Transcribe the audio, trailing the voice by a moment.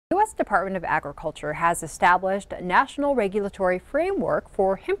U.S. Department of Agriculture has established a national regulatory framework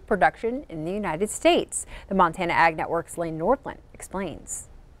for hemp production in the United States. The Montana Ag Network's Lane Nordland explains.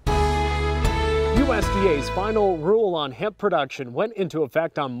 USDA's final rule on hemp production went into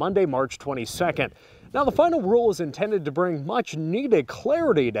effect on Monday, March 22nd. Now, the final rule is intended to bring much needed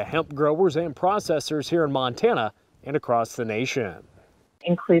clarity to hemp growers and processors here in Montana and across the nation.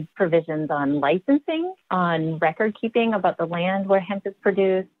 Includes provisions on licensing, on record keeping about the land where hemp is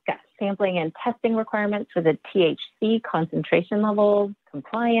produced, got sampling and testing requirements for the THC concentration levels,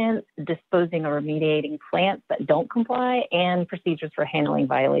 compliance, disposing or remediating plants that don't comply, and procedures for handling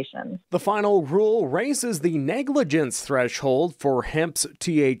violations. The final rule raises the negligence threshold for hemp's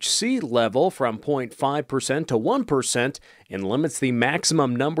THC level from 0.5% to 1% and limits the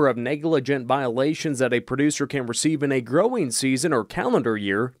maximum number of negligent violations that a producer can receive in a growing season or calendar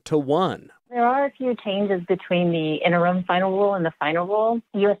year to 1. There are a few changes between the interim final rule and the final rule.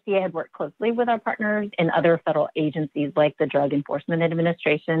 USDA had worked closely with our partners and other federal agencies like the Drug Enforcement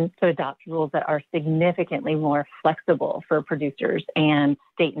Administration to adopt rules that are significantly more flexible for producers and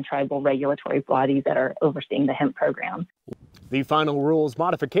state and tribal regulatory bodies that are overseeing the hemp program. The final rule's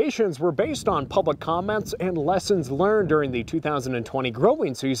modifications were based on public comments and lessons learned during the 2020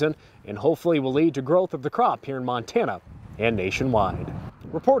 growing season and hopefully will lead to growth of the crop here in Montana and nationwide.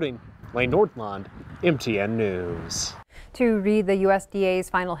 Reporting, Lane Nordland, MTN News. To read the USDA's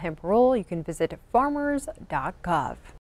final hemp rule, you can visit farmers.gov.